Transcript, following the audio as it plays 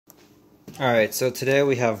Alright, so today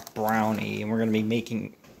we have brownie, and we're going to be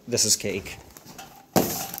making... This is cake.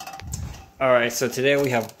 Alright, so today we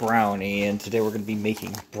have brownie, and today we're going to be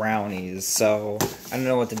making brownies. So, I don't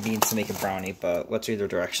know what it means to make a brownie, but let's read the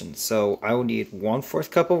directions. So, I will need 1/4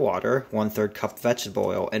 cup of water, 1/3 cup vegetable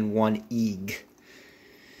oil, and 1 egg.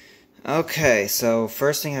 Okay, so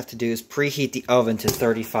first thing I have to do is preheat the oven to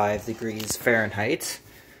 35 degrees Fahrenheit.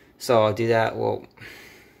 So, I'll do that, well...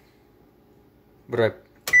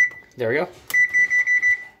 There we go.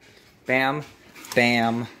 Bam.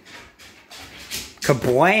 Bam.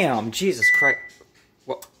 Kablam! Jesus Christ.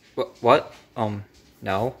 What?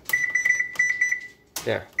 No.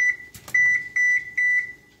 There.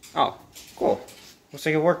 Oh, cool. Looks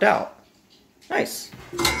like it worked out. Nice.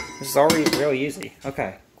 This is already really easy.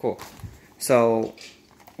 Okay, cool. So,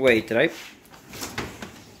 wait, did I...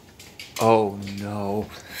 Oh, no.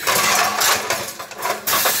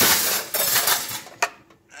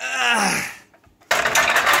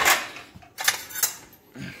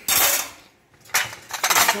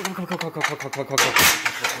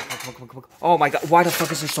 Oh my god, why the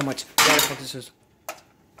fuck is there so much? Why the fuck is there so...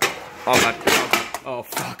 Oh god. Oh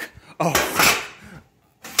fuck. Oh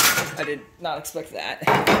fuck. I did not expect that.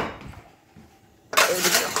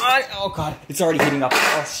 Oh god, it's already heating up.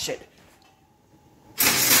 Oh shit.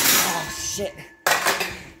 Oh shit.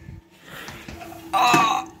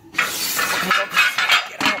 Oh.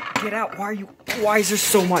 Get out. Why is there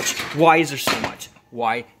so much? Why is there so much?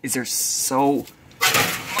 Why is there so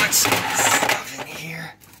much stuff in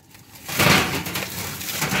here?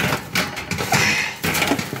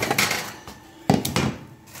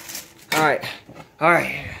 Alright.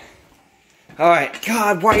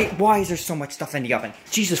 God, why is there so much stuff in the oven?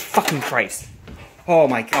 Jesus fucking Christ. Oh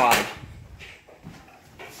my god.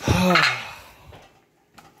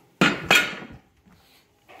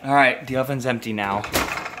 Alright, the oven's empty now.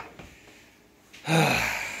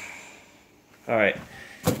 Alright.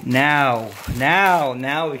 Now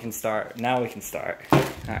we can start.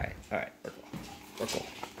 Alright, we're cool.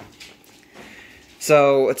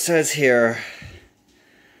 So, it says here,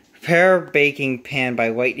 prepare a baking pan by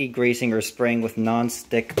lightly greasing or spraying with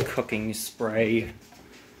non-stick cooking spray.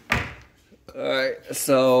 Alright,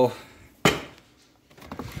 so...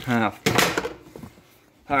 Alright,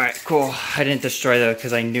 cool. I didn't destroy that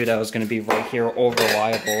because I knew that was going to be right here. Old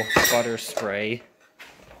reliable butter spray.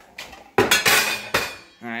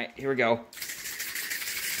 Alright, here we go.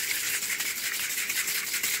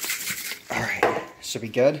 Alright, should be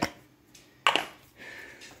good.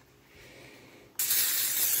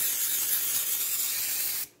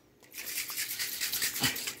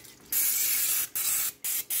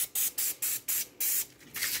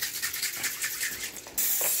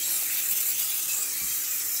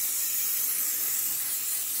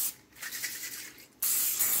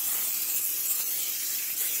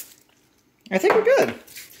 I think we're good.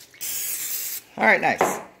 Alright,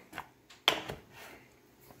 nice.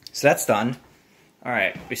 So that's done.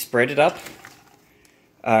 Alright, we sprayed it up.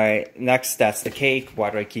 Alright, next, that's the cake. Why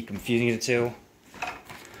do I keep confusing the two?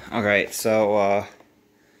 Alright, so,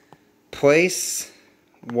 place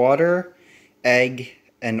water, egg,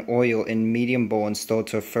 and oil in medium bowl and stir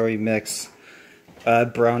to a furry mix.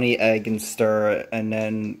 Add brownie, egg, and stir, and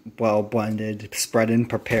then, well blended, spread in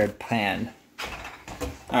prepared pan.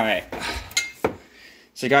 Alright.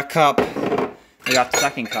 So you got cup, we got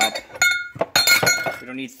second cup. We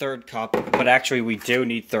don't need third cup, but actually we do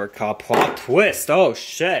need third cup. Plot twist, oh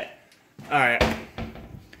shit. Alright.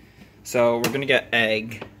 So we're gonna get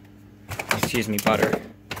egg. Excuse me, butter.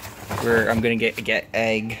 I'm gonna get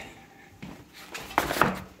egg.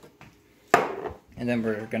 And then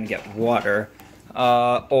we're gonna get water.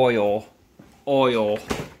 Oil.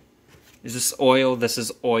 Is this oil? This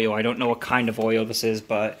is oil. I don't know what kind of oil this is,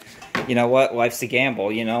 but you know what? Life's a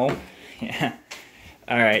gamble, you know? Yeah.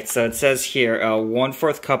 Alright, so it says here,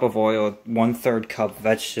 1/4 cup of oil, 1/3 cup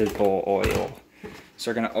vegetable oil.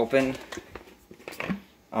 So we're going to open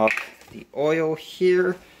up the oil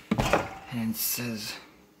here, and it says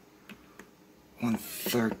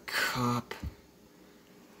 1/3 cup.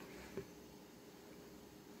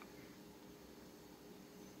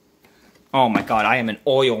 Oh my god, I am an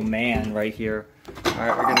oil man right here.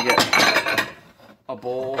 Alright, we're going to get a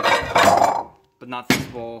bowl, but not this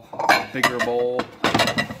bowl, a bigger bowl,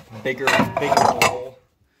 bigger bowl,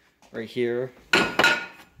 right here.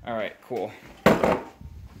 Alright, cool.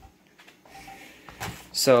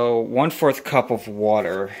 So, 1/4 cup of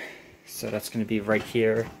water, so that's going to be right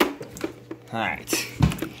here. Alright.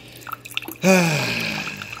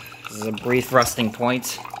 This is a brief resting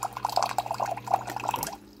point.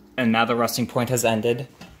 And now the resting point has ended.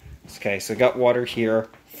 Okay, so we got water here.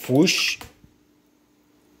 Whoosh.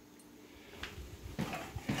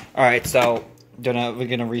 Alright, so we're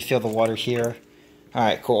gonna refill the water here.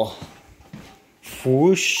 Alright, cool.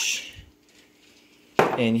 Whoosh.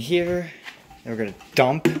 In here. Then we're gonna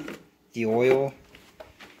dump the oil.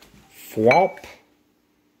 Flop.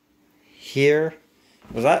 Here.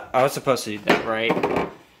 I was supposed to do that, right?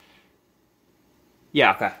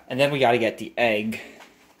 Yeah, okay. And then we gotta get the egg.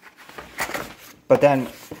 But then,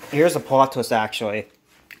 here's a plot twist actually.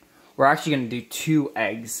 We're actually gonna do 2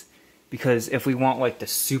 eggs. Because if we want like the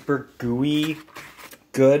super gooey,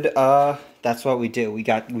 good, that's what we do. We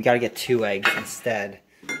gotta get 2 eggs instead.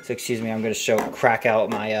 So excuse me, I'm gonna crack out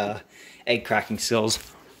my, egg cracking skills.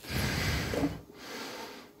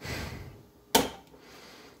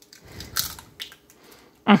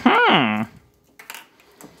 Uh-huh.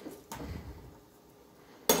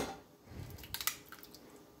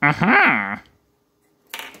 Uh-huh.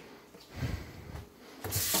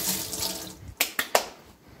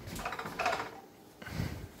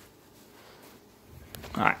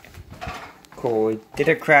 Alright. Cool. We did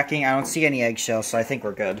a cracking. I don't see any eggshells, so I think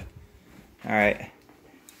we're good. Alright.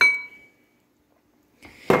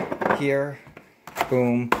 Here.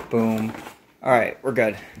 Boom. Boom. Alright, we're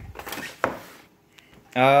good.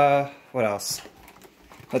 What else?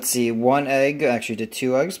 Let's see. 1 egg. Actually, did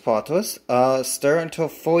 2 eggs. Plot twist. Stir until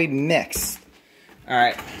fully mixed.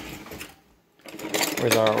 Alright.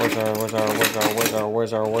 Where's our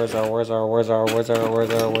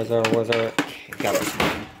got this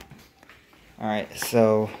one. Alright,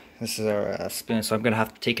 so this is our spoon, so I'm gonna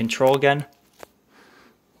have to take control again.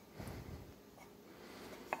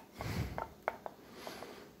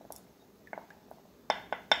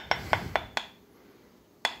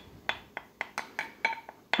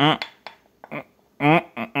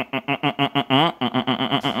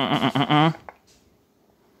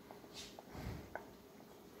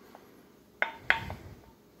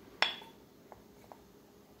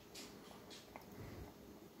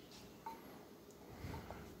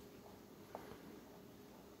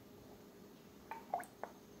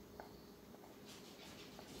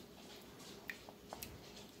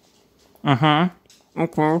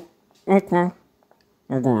 Okay. Okay.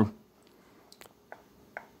 Okay.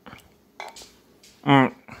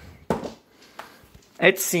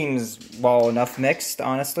 It seems well enough mixed,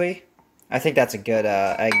 honestly. I think that's a good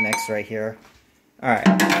egg mix right here. Alright.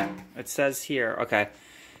 It says here, okay.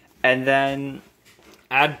 And then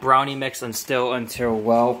add brownie mix and still into a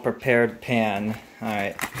well-prepared pan.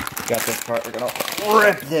 Alright. Got this part. We're gonna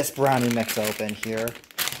rip this brownie mix open here.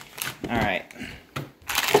 Alright.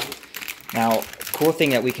 Now, cool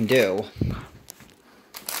thing that we can do.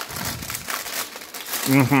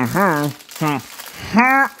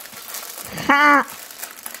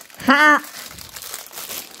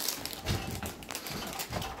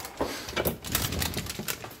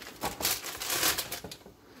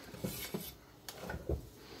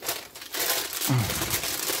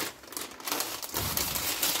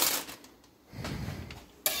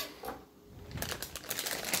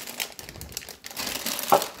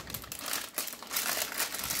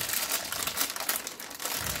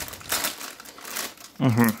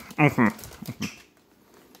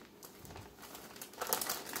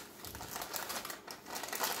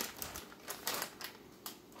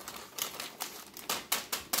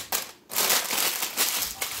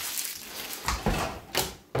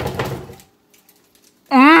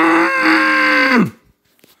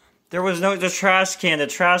 There was no trash can. The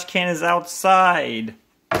trash can is outside.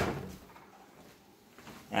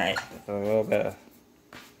 Alright, a little bit of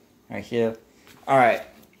right here. Alright,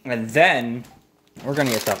 and then we're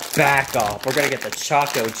gonna get the back off. We're gonna get the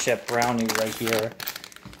choco chip brownie right here.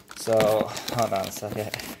 So, hold on a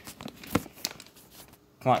second.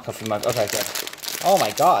 Come on, coffee mug. Okay, good. Oh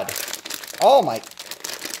my god. Oh my.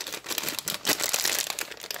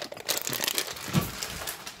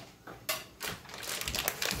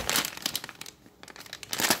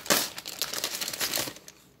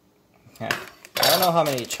 Okay. I don't know how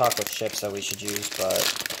many chocolate chips that we should use, but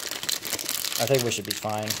I think we should be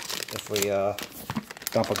fine if we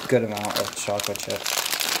dump a good amount of chocolate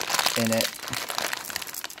chips in it.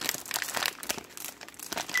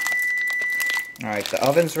 Alright, the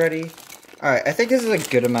oven's ready. Alright, I think this is a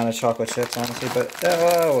good amount of chocolate chips, honestly, but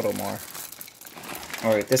a little more.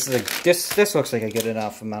 Alright, this looks like a good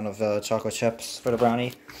enough amount of chocolate chips for the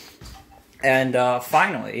brownie. And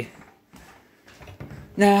finally,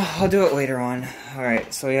 I'll do it later on.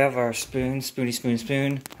 Alright, so we have our spoon.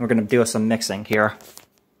 We're gonna do some mixing here.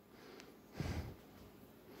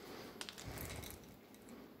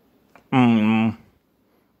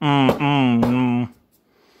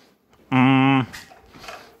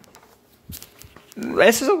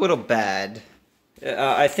 This is a little bad.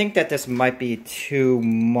 I think that this might be too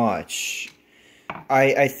much.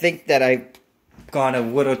 I think that I've gone a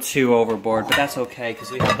little too overboard, but that's okay,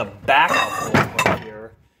 because we have the backup over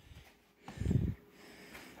here.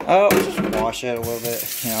 Oh, just wash it a little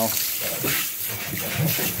bit, you know.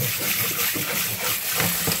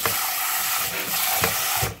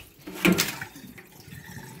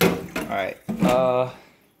 Alright,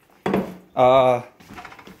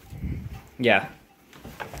 yeah.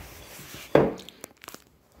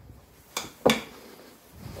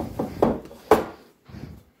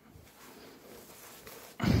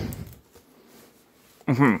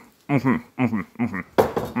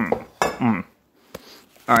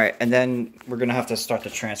 Alright, and then we're gonna have to start the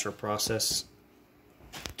transfer process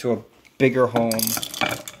to a bigger home.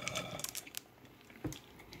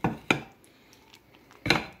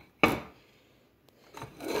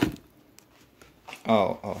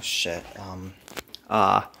 Oh shit.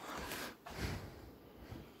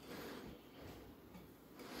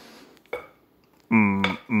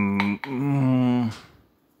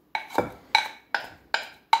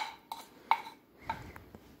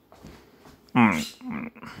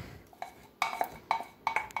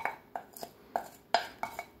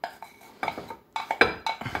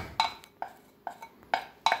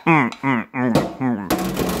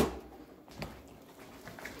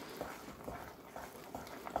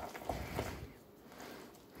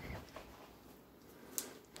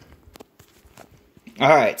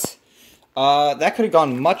 Alright. That could have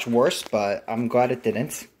gone much worse, but I'm glad it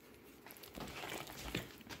didn't.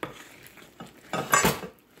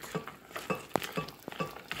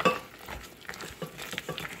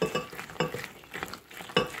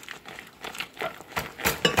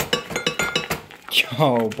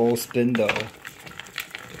 Yo, bowl spin though.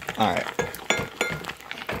 Alright.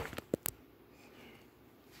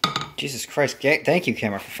 Jesus Christ, thank you,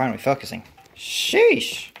 camera, for finally focusing.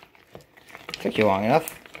 Sheesh. Took you long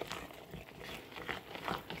enough.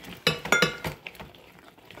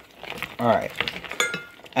 Alright.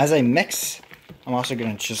 As I mix, I'm also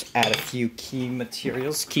going to just add a few key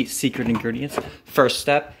materials, key secret ingredients. First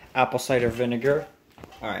step, apple cider vinegar.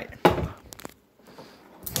 Alright.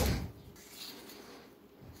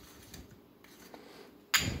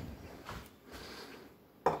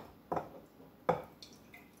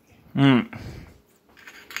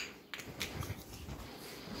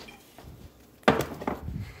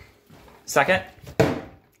 Second,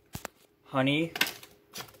 honey,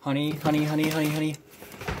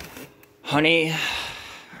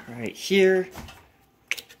 right here.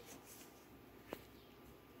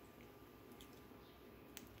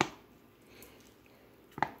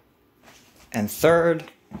 And third,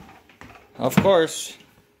 of course,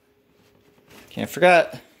 can't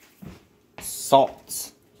forget,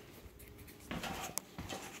 salt.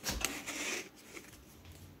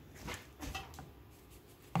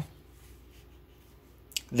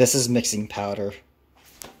 This is mixing powder.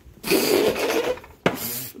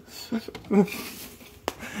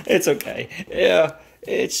 It's okay. Yeah,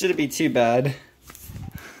 it shouldn't be too bad.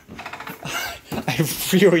 I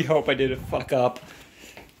really hope I didn't fuck up.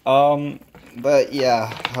 But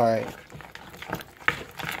yeah, alright.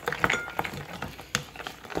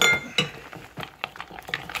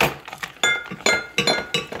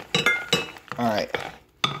 Alright.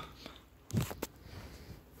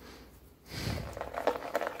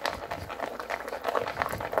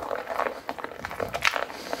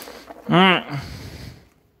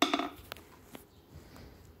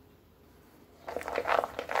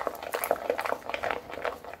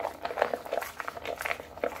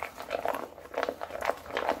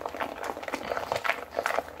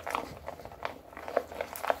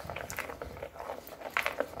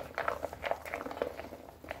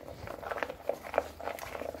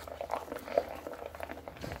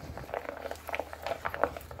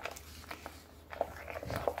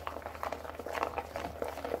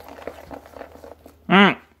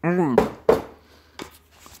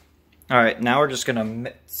 Alright, now we're just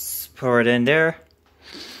gonna pour it in there.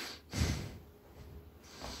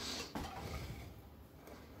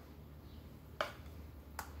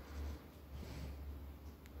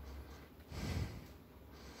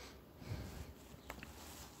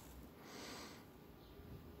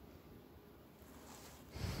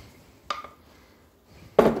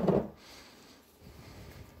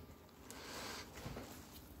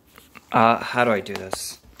 How do I do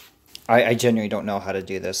this? I genuinely don't know how to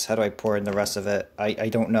do this. How do I pour in the rest of it? I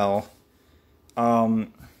don't know.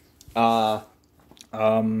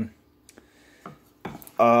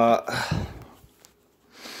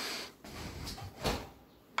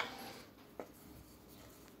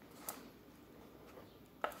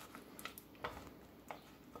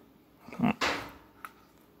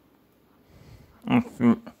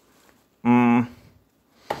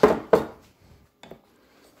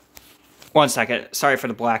 1 second. Sorry for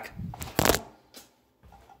the black.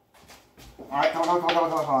 Alright, come on. Come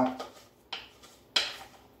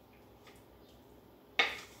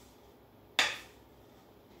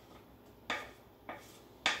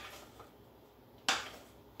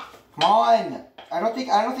on! I don't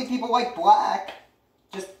think people like black.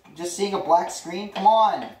 Just seeing a black screen. Come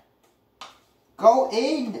on! Go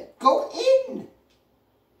in! Go in!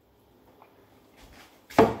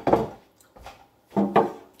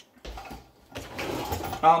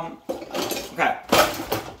 Okay.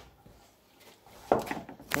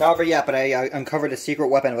 Not over yet, but I uncovered a secret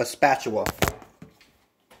weapon of a spatula.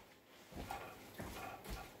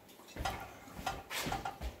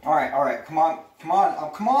 Alright, come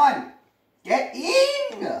on! Get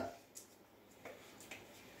in!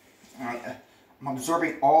 Alright, I'm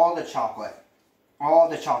absorbing all the chocolate.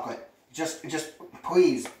 Just,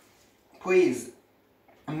 please,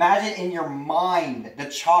 imagine in your mind the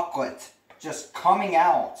chocolate just coming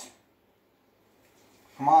out.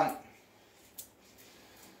 Come on.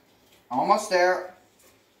 Almost there.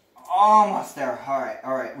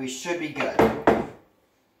 Alright, we should be good.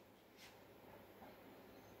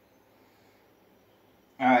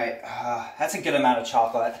 Alright, that's a good amount of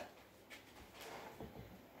chocolate.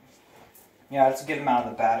 Yeah, that's a good amount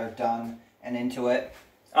of the batter done and into it.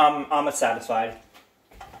 I'm satisfied.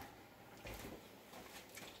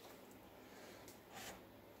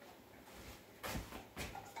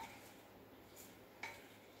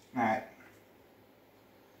 Alright.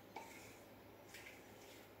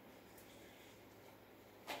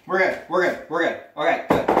 We're good. Okay,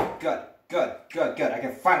 good. I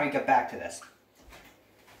can finally get back to this.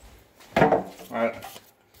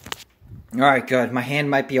 Alright, good. My hand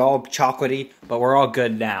might be all chocolatey, but we're all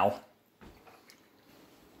good now.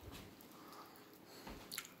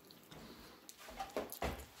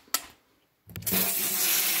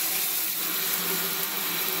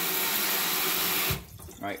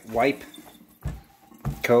 Alright, wipe.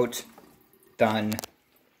 Coat. Done.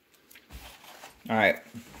 Alright.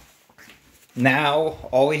 Now,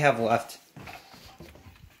 all we have left...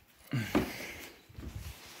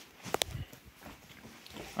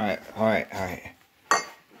 Alright.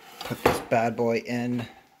 Put this bad boy in.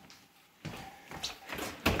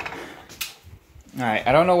 Alright,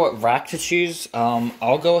 I don't know what rack to choose.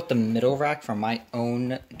 I'll go with the middle rack for my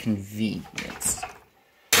own convenience.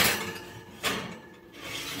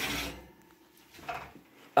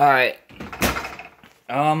 Alright.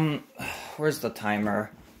 Where's the timer?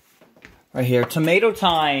 Right here. Tomato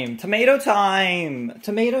time!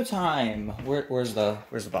 Where's the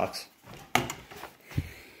box?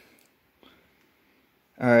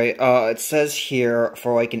 Alright, it says here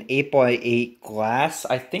for like an 8x8 glass.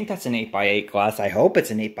 I think that's an 8x8 glass. I hope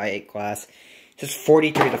it's an 8x8 glass. It says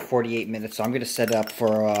 43 to 48 minutes, so I'm going to set it up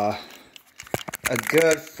for a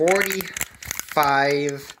good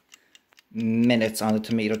 45 minutes on the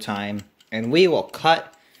tomato time. And we will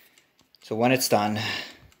cut to when it's done.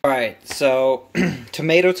 Alright, so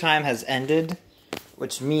tomato time has ended,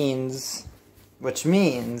 which means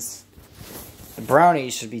the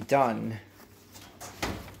brownies should be done.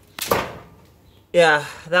 Yeah,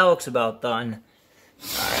 that looks about done.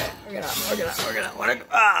 Alright, we're gonna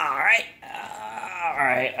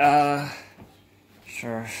alright,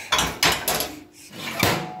 sure.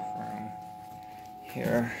 From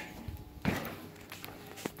here.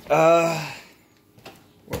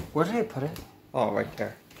 Where did I put it? Oh, right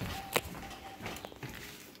there.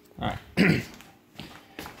 Alright.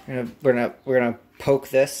 we're gonna poke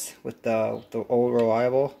this with the old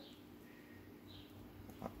reliable.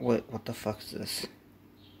 What the fuck is this?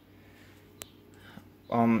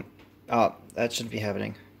 Oh, that shouldn't be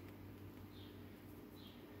happening.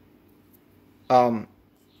 Nah,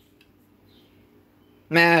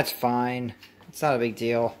 it's fine. It's not a big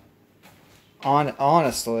deal.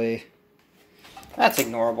 Honestly, that's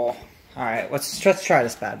ignorable. Alright, let's try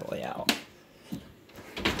this bad boy out.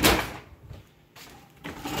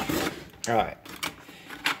 Alright.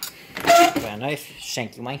 Got a knife,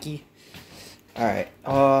 shanky wanky. Alright,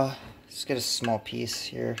 let's get a small piece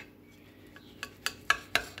here.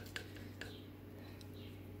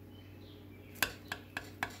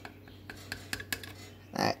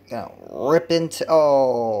 Alright, gonna rip into,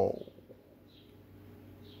 oh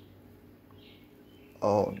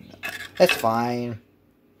no, that's fine.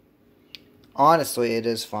 Honestly, it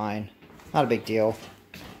is fine. Not a big deal.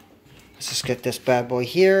 Let's just get this bad boy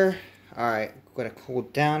here. Alright, gonna cool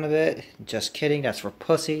down a bit. Just kidding, that's for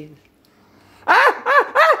pussy.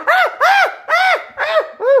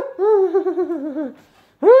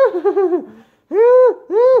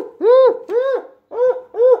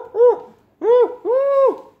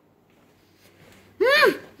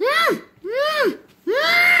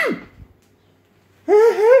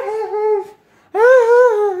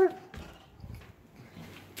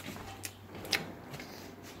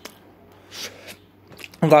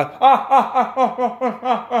 Oh god.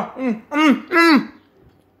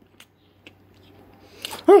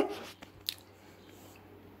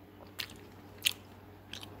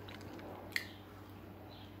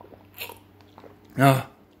 Oh.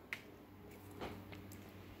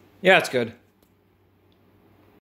 Yeah, it's good.